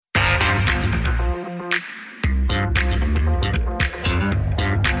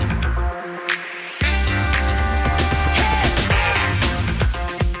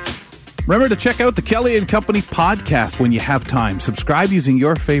Remember to check out the Kelly and Company podcast when you have time. Subscribe using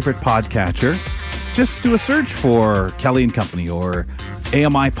your favorite podcatcher. Just do a search for Kelly and Company or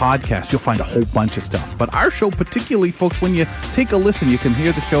AMI podcast. You'll find a whole bunch of stuff. But our show particularly, folks, when you take a listen, you can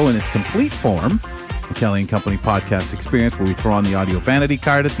hear the show in its complete form. The Kelly and Company podcast experience, where we throw on the audio vanity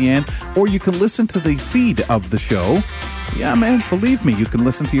card at the end. Or you can listen to the feed of the show. Yeah, man, believe me, you can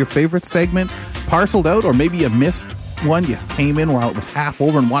listen to your favorite segment parceled out, or maybe you missed one, you came in while it was half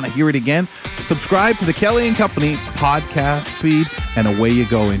over and want to hear it again. Subscribe to the Kelly and Company podcast feed, and away you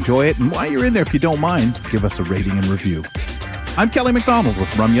go. Enjoy it, and while you're in there, if you don't mind, give us a rating and review. I'm Kelly McDonald with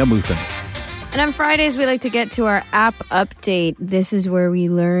Ramya Muthan. And on Fridays, we like to get to our app update. This is where we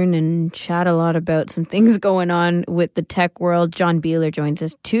learn and chat a lot about some things going on with the tech world. John Beeler joins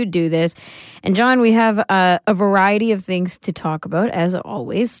us to do this. And John, we have a variety of things to talk about, as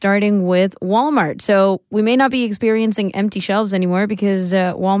always, starting with Walmart. So we may not be experiencing empty shelves anymore because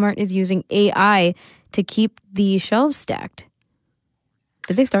Walmart is using AI to keep the shelves stacked.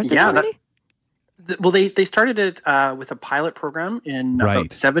 Did they start this already? Well, they started it with a pilot program in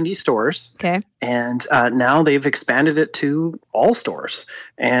about 70 stores. Okay. And now they've expanded it to all stores.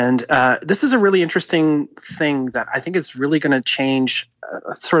 And this is a really interesting thing that I think is really going to change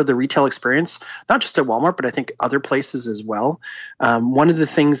sort of the retail experience, not just at Walmart, but I think other places as well. One of the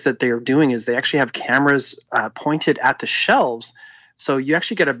things that they're doing is they actually have cameras pointed at the shelves. So you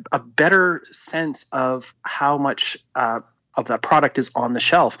actually get a better sense of how much of that product is on the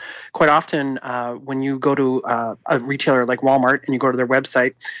shelf. Quite often, when you go to a retailer like Walmart and you go to their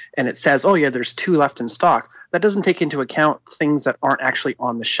website and it says, oh yeah, there's 2 left in stock, that doesn't take into account things that aren't actually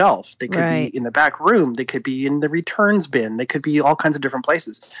on the shelf. They could be in the back room. They could be in the returns bin. They could be all kinds of different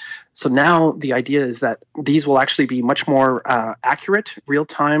places. So now the idea is that these will actually be much more accurate,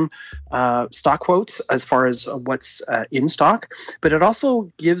 real-time stock quotes as far as what's in stock. But it also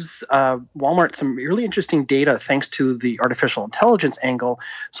gives Walmart some really interesting data thanks to the artificial intelligence angle.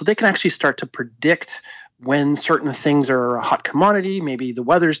 So they can actually start to predict when certain things are a hot commodity, maybe the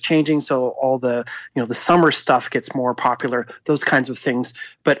weather's changing, so all the the summer stuff gets more popular, those kinds of things,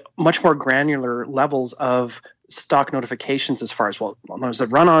 but much more granular levels of stock notifications as far as, well, there's a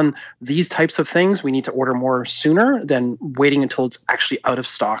run on these types of things, we need to order more sooner than waiting until it's actually out of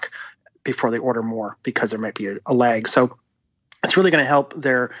stock before they order more, because there might be a lag. So it's really going to help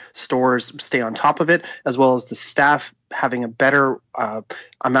their stores stay on top of it, as well as the staff having a better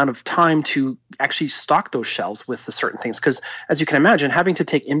amount of time to actually stock those shelves with the certain things. Because as you can imagine, having to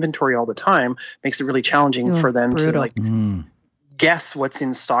take inventory all the time makes it really challenging for them to guess what's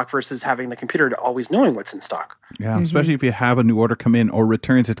in stock versus having the computer to always knowing what's in stock. Yeah, especially if you have a new order come in or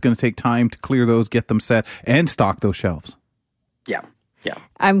returns, it's going to take time to clear those, get them set, and stock those shelves. Yeah.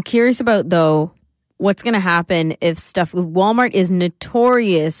 I'm curious about, though, what's going to happen if Walmart is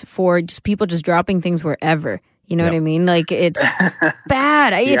notorious for just people just dropping things wherever. You know what I mean? Like, it's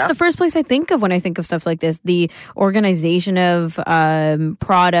bad. It's the first place I think of when I think of stuff like this. The organization of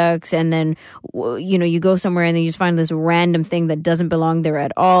products, and then, you go somewhere and then you just find this random thing that doesn't belong there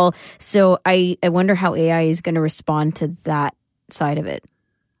at all. So I wonder how AI is going to respond to that side of it.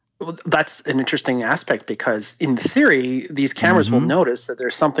 Well, that's an interesting aspect, because in theory, these cameras will notice that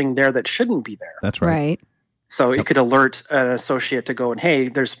there's something there that shouldn't be there. That's right. So it could alert an associate to go and, hey,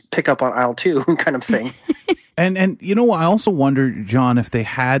 there's pickup on aisle 2 kind of thing. And I also wonder, John, if they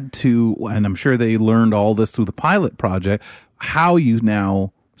had to, and I'm sure they learned all this through the pilot project, how you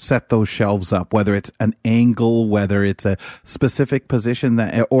now set those shelves up, whether it's an angle, whether it's a specific position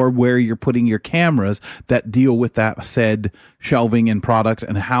or where you're putting your cameras that deal with that said shelving and products,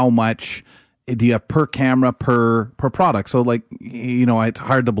 and how much do you have per camera per product. So it's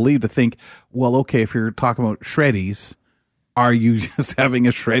hard to believe, to think, well, okay, if you're talking about Shreddies, are you just having a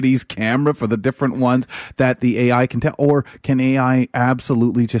Shreddies camera for the different ones that the AI can tell? Or can AI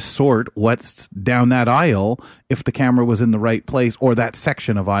absolutely just sort what's down that aisle if the camera was in the right place, or that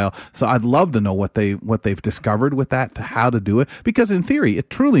section of aisle? So I'd love to know what they've discovered with that, how to do it. Because in theory, it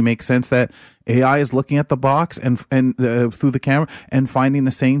truly makes sense that AI is looking at the box and through the camera and finding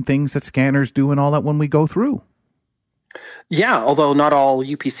the same things that scanners do and all that when we go through. Yeah, although not all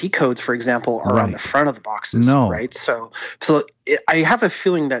UPC codes, for example, are on the front of the boxes, right? So I have a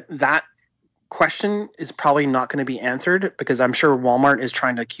feeling that question is probably not going to be answered, because I'm sure Walmart is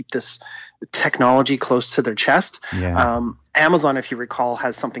trying to keep this technology close to their chest. Yeah. Amazon, if you recall,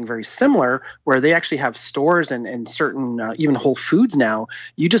 has something very similar, where they actually have stores and certain even Whole Foods now.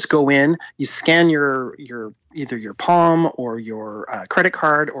 You just go in, you scan your either your Palm or your credit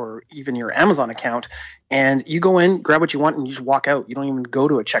card or even your Amazon account, and you go in, grab what you want, and you just walk out. You don't even go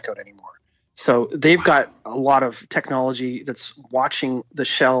to a checkout anymore. So they've got a lot of technology that's watching the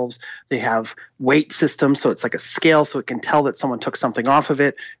shelves. They have weight systems, so it's like a scale, so it can tell that someone took something off of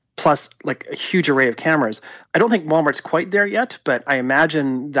it, plus like a huge array of cameras. I don't think Walmart's quite there yet, but I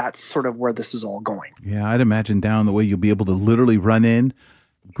imagine that's sort of where this is all going. Yeah, I'd imagine down the way you'll be able to literally run in,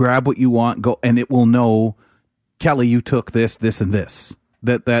 grab what you want, go, and it will know, Kelly, you took this, this, and this.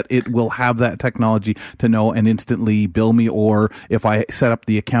 That it will have that technology to know and instantly bill me, or if I set up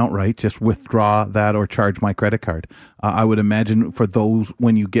the account right, just withdraw that or charge my credit card. I would imagine for those,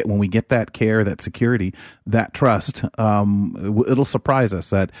 when we get that care, that security, that trust, it'll surprise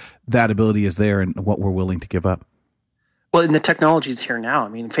us that ability is there and what we're willing to give up. Well, and the technology is here now. I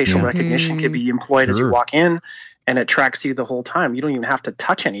mean, facial recognition can be employed as you walk in, and it tracks you the whole time. You don't even have to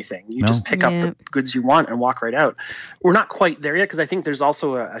touch anything. You just pick up the goods you want and walk right out. We're not quite there yet, because I think there's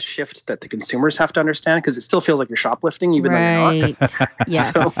also a shift that the consumers have to understand, because it still feels like you're shoplifting, even though you're not.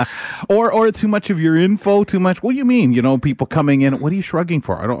 Yes. So, or too much of your info, too much. What do you mean? People coming in. What are you shrugging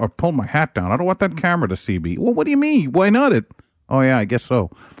for? I pull my hat down. I don't want that camera to see me. Well, what do you mean? Why not? Oh yeah, I guess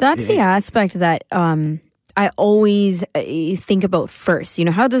so. That's the aspect that I always think about first.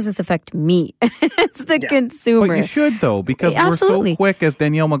 How does this affect me as the consumer? But you should, though, because we're so quick, as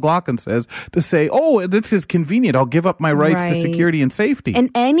Danielle McLaughlin says, to say, oh, this is convenient. I'll give up my rights to security and safety. And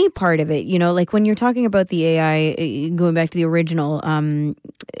any part of it, like when you're talking about the AI, going back to the original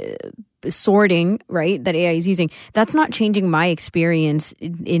sorting, right, that AI is using, that's not changing my experience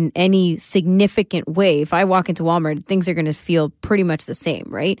in any significant way. If I walk into Walmart, things are going to feel pretty much the same,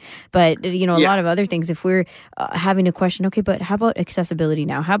 right? But, a lot of other things, if we're having a question, okay, but how about accessibility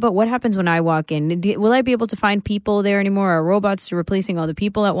now? How about what happens when I walk in? Will I be able to find people there anymore? Are robots replacing all the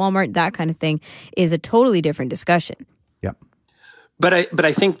people at Walmart? That kind of thing is a totally different discussion. Yep. But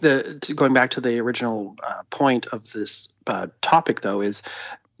I think going back to the original point of this topic, though, is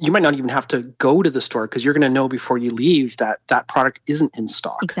you might not even have to go to the store, because you're going to know before you leave that that product isn't in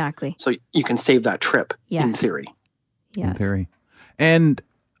stock. Exactly. So you can save that trip, in theory. Yes. In theory. And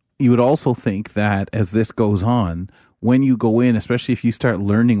you would also think that as this goes on, when you go in, especially if you start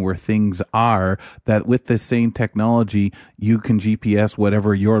learning where things are, that with this same technology, you can GPS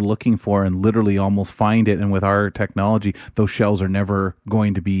whatever you're looking for and literally almost find it. And with our technology, those shelves are never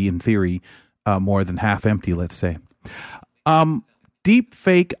going to be, in theory, more than half empty, let's say. Deep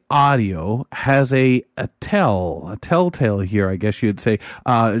fake audio has a telltale here, I guess you'd say.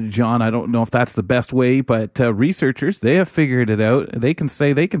 John, I don't know if that's the best way, but researchers, they have figured it out. They can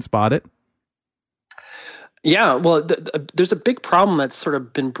say they can spot it. Yeah, well, there's a big problem that's sort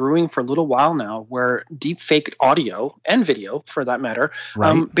of been brewing for a little while now, where deep fake audio and video, for that matter,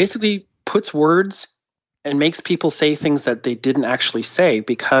 basically puts words and makes people say things that they didn't actually say,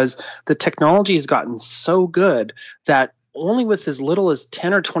 because the technology has gotten so good that only with as little as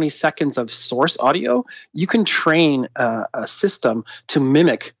 10 or 20 seconds of source audio, you can train a system to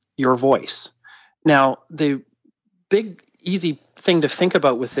mimic your voice. Now, the big, easy thing to think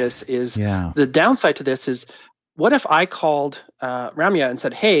about with this is the downside to this is, what if I called Ramya and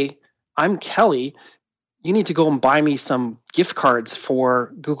said, hey, I'm Kelly. You need to go and buy me some gift cards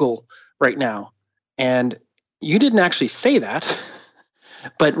for Google right now. And you didn't actually say that,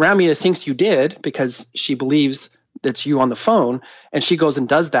 but Ramya thinks you did, because she believes it's you on the phone, and she goes and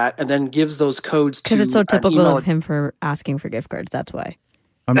does that and then gives those codes to, because it's so typical of him for asking for gift cards. That's why.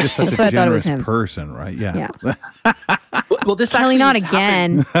 I'm just such a generous person, right? Yeah. Well, this Kelly, actually not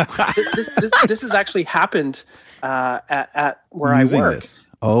again. this has actually happened at where I work. This.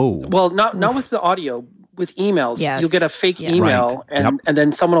 Oh, well, not with the audio. With emails, you'll get a fake email, and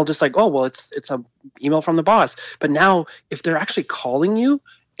then someone will just like, oh, well, it's a email from the boss. But now, if they're actually calling you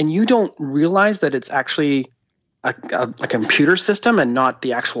and you don't realize that it's actually a computer system and not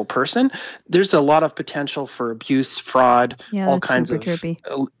the actual person, there's a lot of potential for abuse, fraud, all kinds of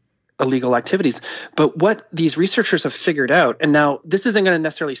illegal activities. But what these researchers have figured out, and now this isn't going to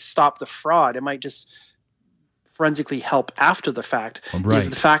necessarily stop the fraud, it might just forensically help after the fact, is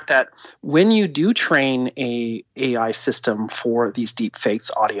the fact that when you do train a AI system for these deep fakes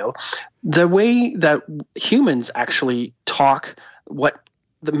audio, the way that humans actually talk, what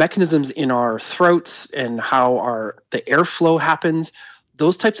the mechanisms in our throats and how the airflow happens,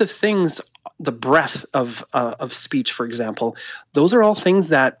 those types of things, the breath of speech, for example, those are all things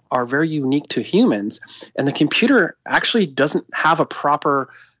that are very unique to humans, and the computer actually doesn't have a proper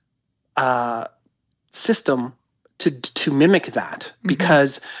system to mimic that,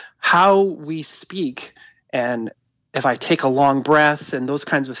 because how we speak, and if I take a long breath and those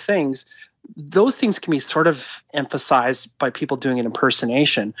kinds of things, those things can be sort of emphasized by people doing an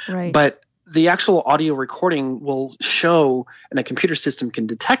impersonation. Right. But the actual audio recording will show, and a computer system can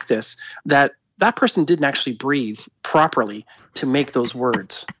detect this, that person didn't actually breathe properly to make those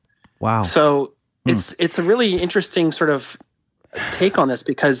words. Wow. So it's a really interesting sort of take on this,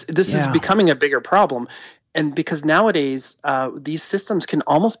 because this is becoming a bigger problem. And because nowadays these systems can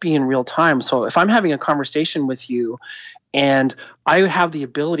almost be in real time. So if I'm having a conversation with you and I have the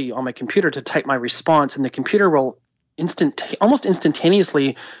ability on my computer to type my response, and the computer will almost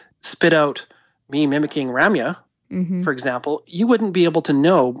instantaneously spit out me mimicking Ramya, for example, you wouldn't be able to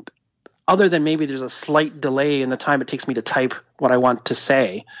know, other than maybe there's a slight delay in the time it takes me to type what I want to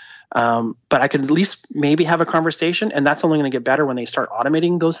say. But I could at least maybe have a conversation, and that's only going to get better when they start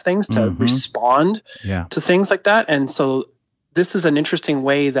automating those things to respond to things like that. And so this is an interesting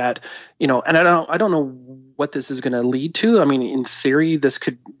way that, and I don't know what this is going to lead to. I mean, in theory, this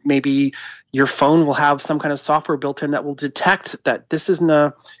could maybe your phone will have some kind of software built in that will detect that this isn't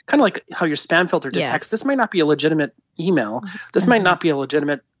kind of like how your spam filter detects. This might not be a legitimate email. This might not be a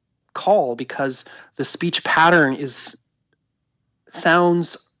legitimate call, because the speech pattern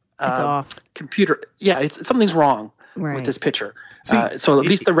sounds it's off. Computer. Yeah, it's something's wrong with this picture. So at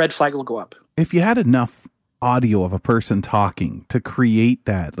least the red flag will go up. If you had enough audio of a person talking to create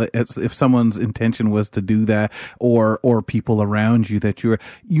that, if someone's intention was to do that, or people around you, that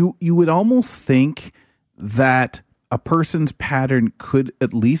you would almost think that a person's pattern could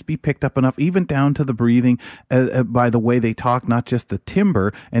at least be picked up enough, even down to the breathing, by the way they talk, not just the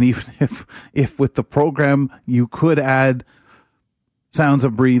timbre. And even if with the program you could add sounds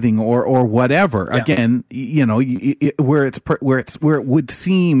of breathing or whatever, again, where it would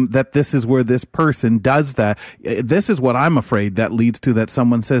seem that this is where this person does that. This is what I'm afraid that leads to, that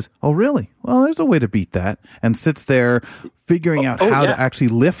someone says, "Oh, really? Well, there's a way to beat that," and sits there figuring out how to actually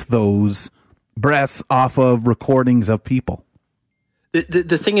lift those breaths off of recordings of people.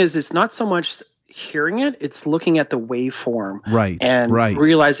 The thing is, it's not so much hearing it; it's looking at the waveform, and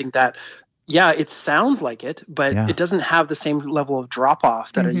realizing that. Yeah, it sounds like it, but it doesn't have the same level of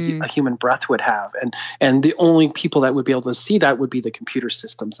drop-off that a human breath would have. And the only people that would be able to see that would be the computer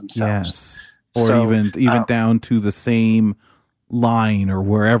systems themselves. Yes. Or even down to the same line or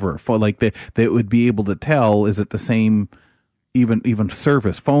wherever. For like they would be able to tell, is it the same even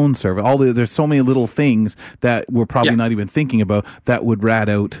service, phone service? There's so many little things that we're probably not even thinking about that would rat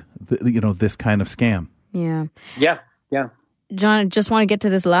out this kind of scam. Yeah. John, I just want to get to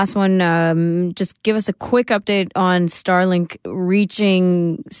this last one. Just give us a quick update on Starlink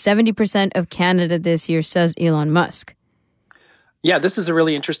reaching 70% of Canada this year, says Elon Musk. Yeah, this is a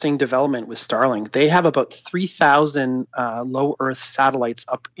really interesting development with Starlink. They have about 3,000 low Earth satellites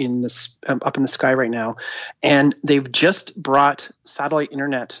up in the sky right now, and they've just brought satellite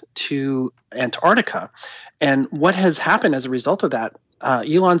internet to Antarctica. And what has happened as a result of that?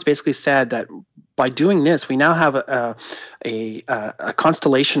 Elon's basically said that by doing this, we now have a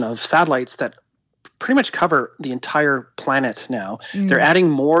constellation of satellites that pretty much cover the entire planet now. They're adding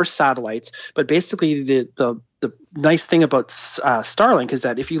more satellites, but basically the nice thing about Starlink is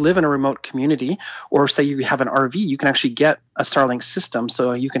that if you live in a remote community, or say you have an RV, you can actually get a Starlink system,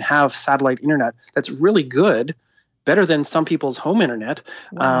 so you can have satellite internet that's really good, better than some people's home internet,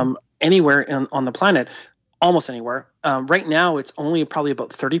 anywhere on the planet. Almost anywhere. Right now, it's only probably about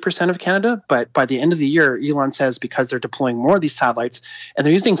 30% of Canada, but by the end of the year, Elon says, because they're deploying more of these satellites, and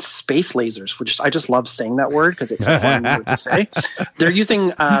they're using space lasers, which I just love saying that word because it's a fun word to say. They're using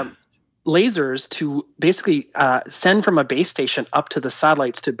lasers to basically send from a base station up to the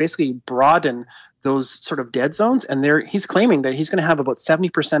satellites to basically broaden those sort of dead zones. And he's claiming that he's going to have about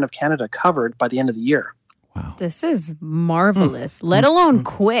 70% of Canada covered by the end of the year. Wow. This is marvelous, let alone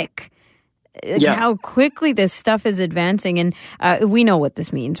quick. How quickly this stuff is advancing, and we know what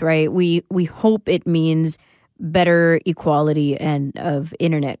this means, right? We hope it means better equality and of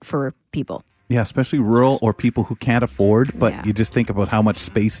internet for people. Yeah, especially rural or people who can't afford, but you just think about how much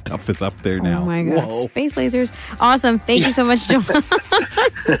space stuff is up there now. Oh my God. Whoa. Space lasers. Awesome. Thank you so much, John.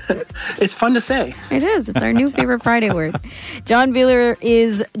 It's fun to say. It is. It's our new favorite Friday word. John Beeler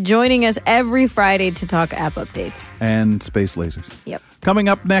is joining us every Friday to talk app updates. And space lasers. Yep. Coming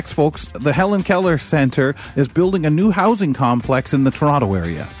up next, folks, the Helen Keller Center is building a new housing complex in the Toronto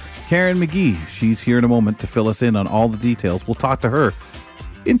area. Karen McGee, she's here in a moment to fill us in on all the details. We'll talk to her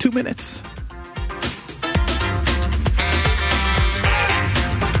in 2 minutes.